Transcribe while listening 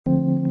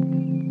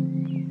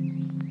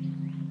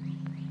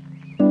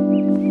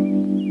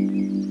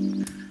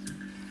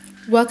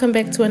Welcome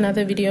back to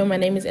another video. My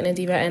name is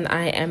Ann-Adeva and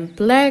I am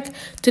black.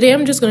 Today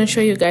I'm just going to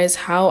show you guys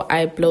how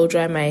I blow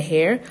dry my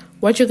hair.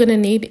 What you're going to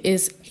need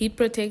is heat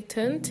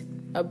protectant,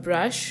 a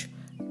brush.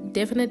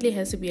 Definitely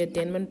has to be a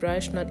Denman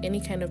brush, not any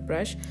kind of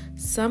brush.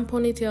 Some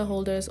ponytail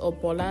holders or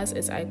bolas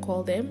as I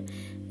call them.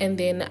 And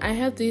then I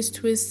have these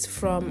twists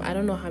from I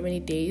don't know how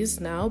many days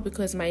now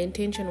because my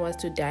intention was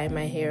to dye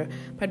my hair.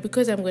 But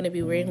because I'm going to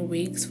be wearing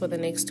wigs for the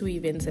next 2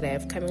 events that I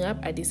have coming up,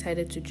 I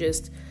decided to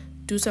just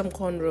do some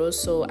cornrows.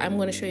 So I'm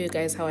going to show you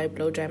guys how I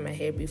blow dry my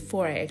hair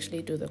before I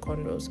actually do the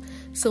cornrows.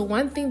 So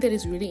one thing that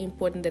is really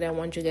important that I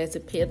want you guys to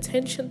pay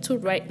attention to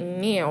right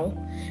now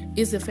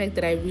is the fact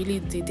that I really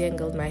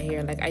detangled my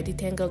hair. Like I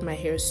detangled my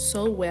hair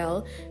so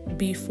well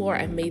before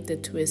I made the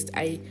twist.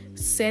 I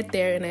sat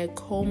there and I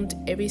combed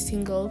every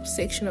single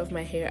section of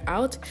my hair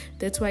out.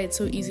 That's why it's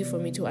so easy for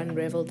me to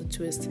unravel the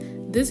twist.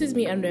 This is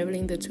me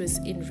unraveling the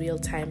twist in real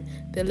time.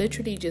 They're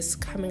literally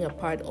just coming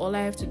apart. All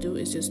I have to do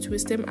is just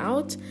twist them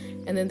out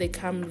and then they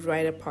come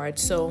right apart.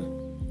 So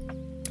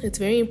it's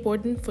very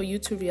important for you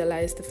to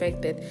realize the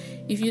fact that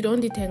if you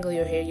don't detangle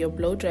your hair, your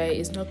blow dry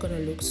is not going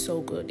to look so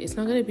good. It's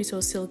not going to be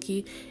so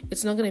silky.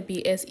 It's not going to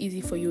be as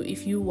easy for you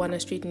if you want to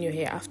straighten your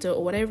hair after,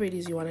 or whatever it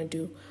is you want to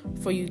do,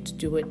 for you to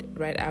do it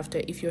right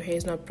after if your hair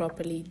is not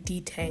properly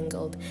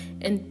detangled.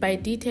 And by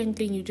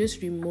detangling, you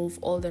just remove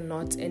all the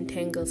knots and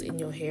tangles in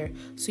your hair.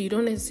 So you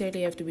don't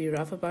necessarily have to be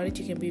rough about it.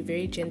 You can be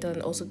very gentle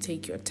and also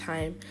take your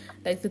time.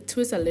 Like the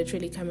twists are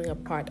literally coming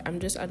apart.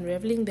 I'm just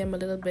unraveling them a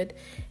little bit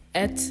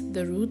at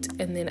the root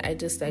and then I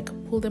just like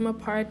pull them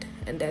apart,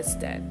 and that's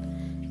that.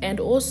 And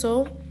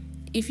also,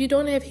 if you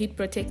don't have heat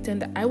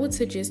protectant, I would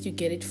suggest you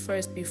get it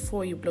first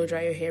before you blow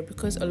dry your hair,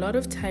 because a lot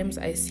of times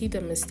I see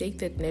the mistake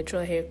that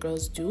natural hair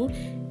girls do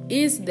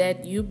is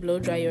that you blow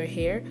dry your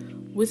hair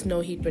with no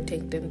heat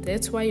protectant.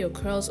 That's why your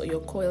curls or your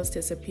coils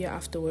disappear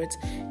afterwards.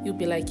 You'll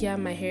be like, yeah,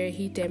 my hair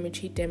heat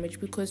damage,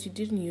 because you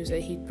didn't use a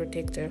heat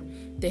protector.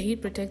 The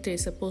heat protector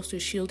is supposed to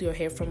shield your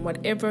hair from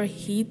whatever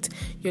heat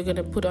you're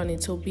gonna put on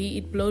it. So be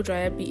it blow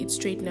dryer, be it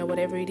straightener,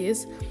 whatever it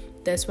is,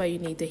 that's why you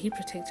need the heat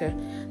protector.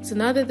 So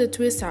now that the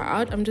twists are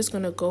out, I'm just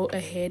gonna go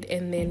ahead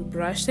and then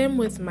brush them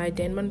with my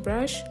Denman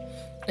brush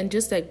and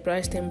just like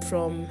brush them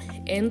from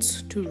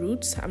ends to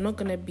roots. I'm not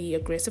gonna be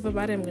aggressive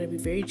about it. I'm gonna be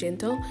very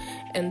gentle.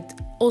 And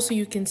also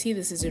you can see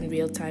this is in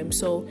real time,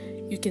 so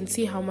you can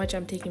see how much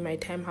I'm taking my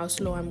time, how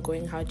slow I'm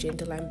going, how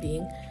gentle I'm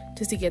being,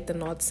 just to get the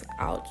knots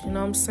out. You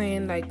know what I'm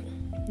saying? Like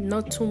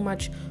not too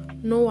much,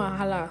 no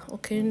wahala,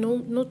 okay?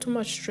 No too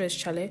much stress,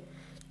 chale.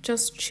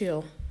 Just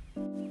chill.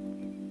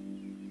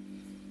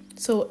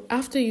 So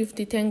after you've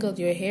detangled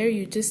your hair,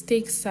 you just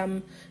take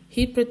some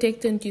heat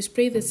protectant, you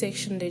spray the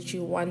section that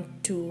you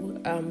want to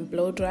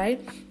blow dry,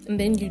 and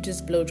then you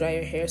just blow dry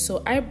your hair.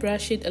 So I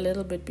brush it a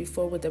little bit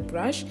before with a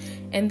brush,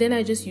 and then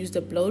I just use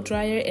the blow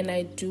dryer and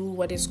I do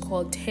what is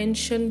called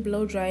tension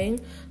blow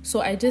drying.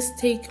 So I just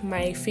take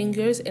my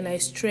fingers and I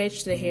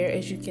stretch the hair,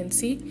 as you can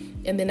see,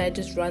 and then I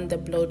just run the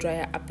blow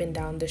dryer up and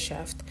down the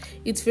shaft.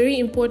 It's very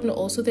important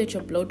also that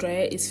your blow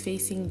dryer is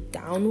facing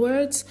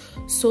downwards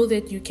so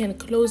that you can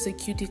close the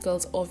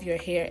cuticles of your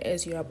hair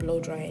as you are blow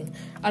drying.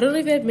 I don't know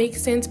if that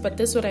makes sense, but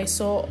that's what I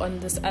saw on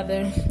this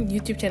other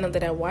YouTube channel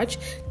that I watch,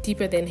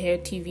 Deeper Than Hair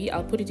TV.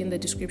 I'll put it in the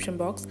description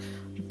box.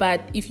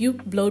 But if you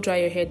blow dry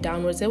your hair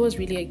downwards, that was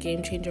really a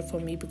game changer for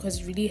me,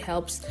 because it really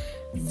helps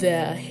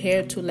the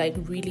hair to like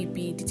really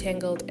be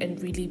detangled and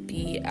really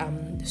be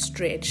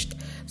stretched.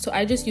 So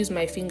I just use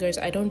my fingers.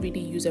 I don't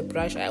really use a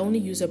brush. I only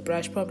use a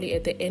brush probably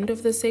at the end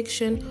of the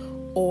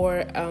section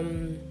or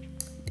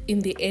in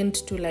the end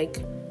to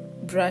like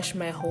brush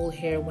my whole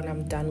hair when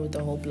I'm done with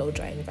the whole blow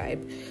drying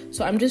vibe.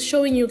 So I'm just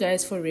showing you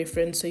guys for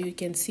reference so you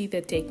can see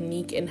the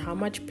technique and how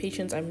much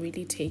patience I'm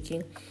really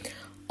taking.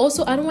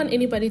 Also, I don't want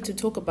anybody to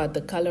talk about the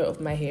color of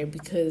my hair,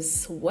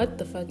 because what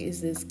the fuck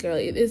is this, girl?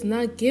 It is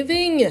not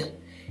giving.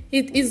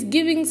 It is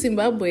giving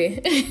Zimbabwe.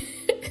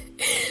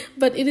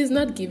 But it is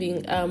not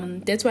giving.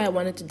 That's why I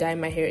wanted to dye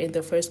my hair in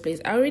the first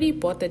place. I already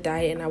bought the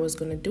dye and I was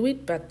going to do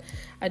it, but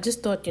I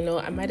just thought, you know,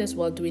 I might as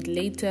well do it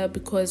later,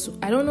 because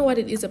I don't know what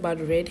it is about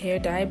red hair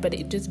dye, but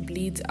it just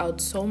bleeds out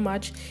so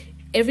much.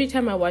 Every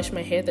time I wash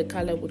my hair, the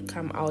color would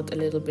come out a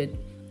little bit.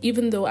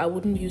 Even though I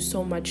wouldn't use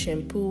so much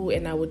shampoo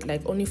and I would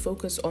like only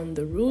focus on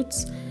the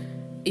roots,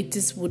 it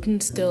just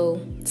wouldn't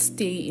still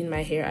stay in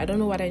my hair. I don't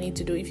know what I need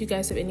to do. If you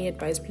guys have any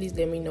advice, please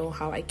let me know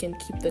how I can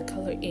keep the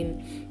color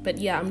in. But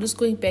yeah, I'm just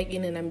going back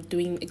in and I'm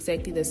doing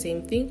exactly the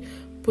same thing,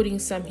 putting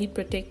some heat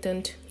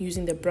protectant,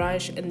 using the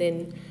brush, and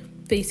then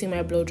facing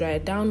my blow dryer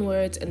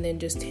downwards, and then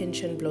just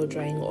tension blow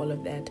drying all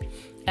of that.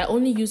 I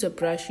only use a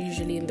brush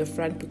usually in the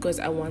front because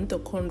I want the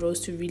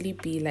cornrows to really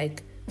be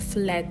like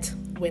flat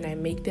when I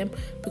make them,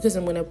 because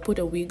I'm going to put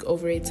a wig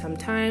over it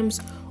sometimes,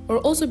 or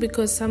also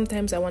because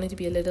sometimes I want it to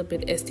be a little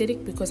bit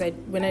aesthetic, because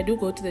when I do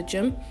go to the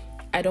gym,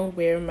 I don't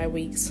wear my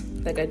wigs.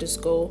 Like I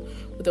just go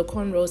with the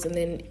cornrows, and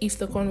then if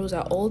the cornrows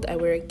are old, I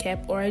wear a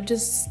cap, or I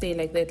just stay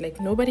like that. Like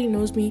nobody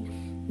knows me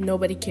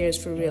nobody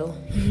cares for real.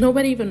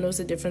 Nobody even knows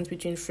the difference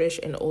between fresh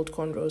and old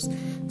cornrows.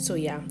 So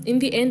yeah, in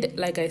the end,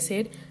 like I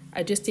said,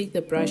 I just take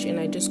the brush and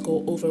I just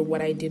go over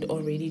what I did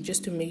already,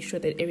 just to make sure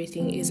that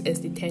everything is as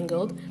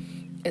detangled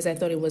as I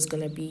thought it was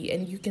gonna be.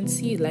 And you can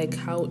see like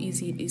how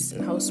easy it is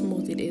and how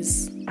smooth it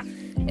is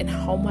and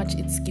how much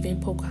it's giving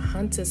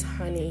Pocahontas,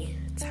 honey.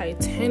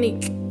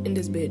 Titanic in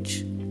this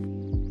bitch.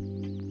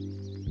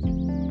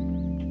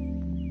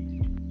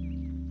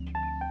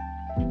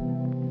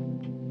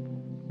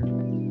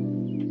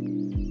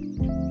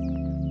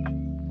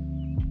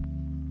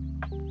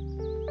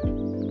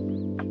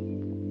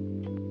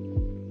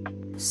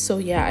 So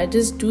yeah, I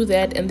just do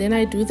that, and then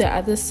I do the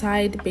other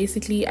side.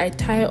 Basically, I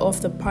tie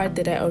off the part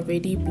that I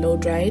already blow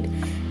dried,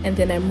 and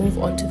then I move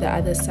on to the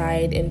other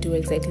side and do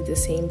exactly the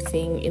same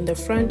thing. In the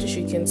front, as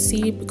you can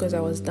see, because I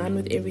was done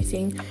with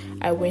everything,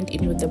 I went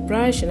in with the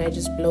brush and I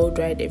just blow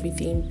dried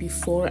everything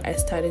before I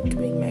started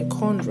doing my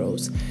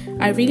cornrows.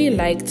 I really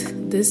liked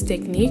this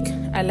technique.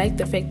 I liked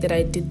the fact that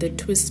I did the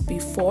twist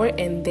before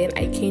and then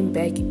I came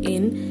back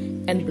in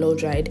and blow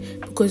dried,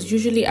 because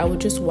usually I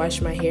would just wash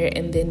my hair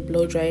and then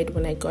blow dry it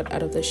when I got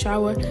out of the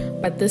shower,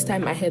 but this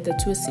time I had the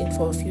twist in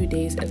for a few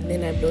days and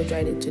then I blow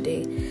dried it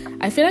today.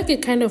 I feel like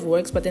it kind of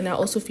works, but then I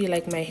also feel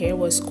like my hair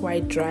was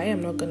quite dry.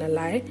 I'm not gonna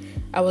lie,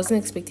 I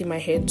wasn't expecting my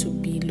hair to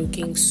be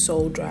looking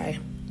so dry.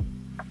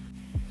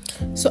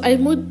 So I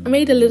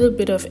made a little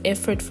bit of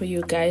effort for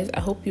you guys.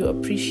 I hope you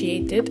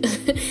appreciate it.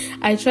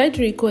 I tried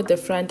to record the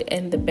front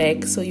and the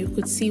back so you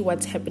could see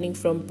what's happening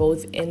from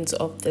both ends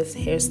of this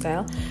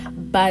hairstyle,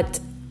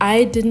 but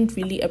I didn't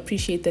really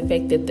appreciate the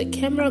fact that the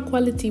camera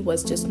quality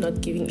was just not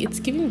giving. It's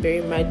giving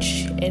very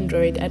much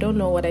Android. I don't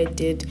know what I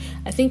did.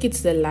 I think it's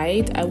the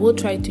light. I will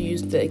try to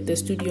use the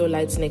studio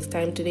lights next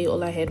time. Today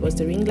all I had was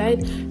the ring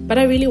light, but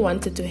I really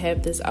wanted to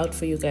have this out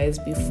for you guys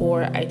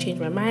before I change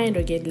my mind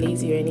or get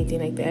lazy or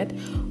anything like that.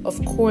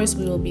 Of course,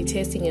 we will be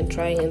testing and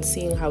trying and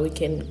seeing how we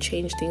can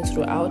change things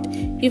throughout.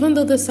 Even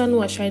though the sun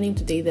was shining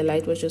today, the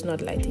light was just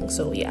not lighting.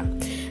 So yeah,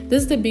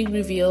 this is the big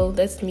reveal.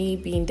 That's me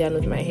being done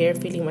with my hair,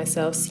 feeling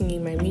myself,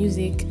 singing my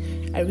music.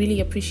 I really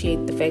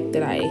appreciate the fact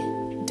that I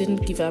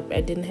didn't give up.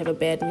 I didn't have a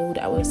bad mood.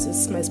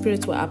 My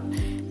spirits were up,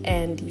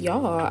 and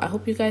yeah, I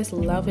hope you guys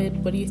love it.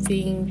 What do you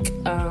think?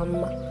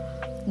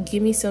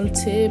 Give me some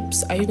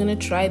tips. Are you gonna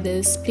try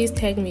this? Please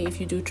tag me if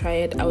you do try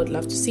it. I would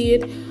love to see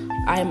it.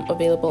 I'm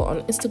available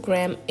on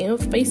Instagram and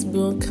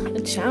Facebook.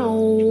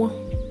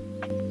 Ciao.